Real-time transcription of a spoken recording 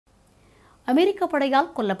அமெரிக்க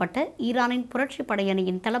படையால் கொல்லப்பட்ட ஈரானின் புரட்சி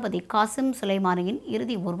படையணியின் தளபதி காசிம் சுலைமானியின்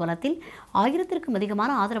இறுதி ஊர்வலத்தில் 1000க்கும்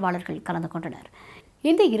அதிகமான ஆதரவாளர்கள் கலந்து கொண்டனர்.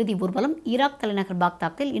 இந்த இறுதி ஊர்வலம் ஈராக் தலைநகர்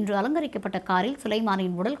பாக்தாத்தில் இன்று அலங்கரிக்கப்பட்ட காரில்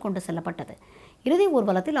சுலைமானியின் உடல் கொண்டு செல்லப்பட்டது. இறுதி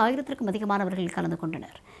ஊர்வலத்தில் 1000க்கும் அதிகமானவர்கள் கலந்து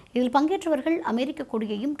கொண்டனர். இதில் பங்கேற்றவர்கள் அமெரிக்க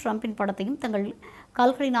கொடியையும் ட்ரம்பின் படத்தையும் தங்கள்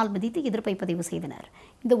கால்களினால் மிதித்து எதிர்ப்பை பதிவு செய்தனர்.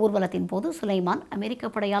 இந்த ஊர்வலத்தின் போது சுலைமான் அமெரிக்க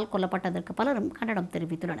படையால் கொல்லப்பட்டதற்கு பலரும் கண்டனம்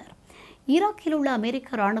தெரிவித்துள்ளனர். ஈராக்கில் உள்ள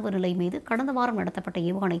அமெரிக்க ராணுவ நிலை மீது கடந்த வாரம் நடத்தப்பட்ட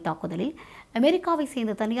ஏவுகணை தாக்குதலில் அமெரிக்காவை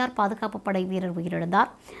சேர்ந்த தனியார் பாதுகாப்பு படை வீரர் உயிரிழந்தார்.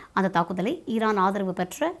 அந்த தாக்குதலை ஈரான் ஆதரவு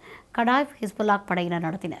பெற்ற கடாய்ப் ஹிஸ்புல்லாஹ் படையினர்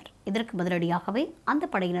நடத்தினர். இதற்கு பதிலடியாகவே அந்த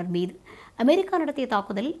படையினர் மீது அமெரிக்கா நடத்திய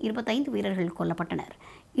தாக்குதலில் 25 வீரர்கள் கொல்லப்பட்டனர்.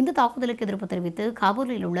 இந்த தாக்குதலுக்கு எதிர்ப்பு தெரிவித்து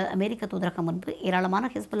காபூலில் உள்ள அமெரிக்க தூதரகம் முன்பு ஏராளமான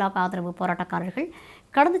ஹிஸ்புல்லாஹ் ஆதரவு போராட்டக்காரர்கள்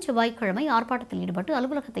கடந்த செவ்வாய்க்கிழமை ஆர்ப்பாட்டத்தில் ஈடுபட்டு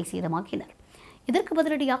அலுவலகத்தை சேதமாக்கினர். இதற்கு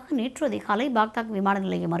பதிலடியாக நேற்று அதிகாலை பாக்தாத் விமான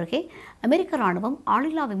நிலையம் அருகே அமெரிக்க ராணுவம்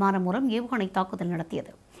ஆளில்லா விமானம் மூலம் ஏவுகணை தாக்குதல்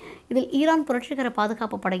நடத்தியது. இதில் ஈரான் புரட்சிகர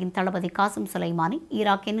பாதுகாப்பு படையின் தளபதி காசிம் சுலைமானி,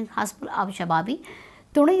 ஈராக்கின் ஹஸ்புல் ஷபாபி,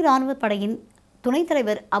 துணை இராணுவ படையின் துணைத்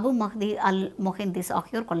தலைவர் அபு மஹ்தி அல் மொஹெந்திஸ்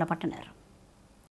ஆகியோர் கொல்லப்பட்டனர்.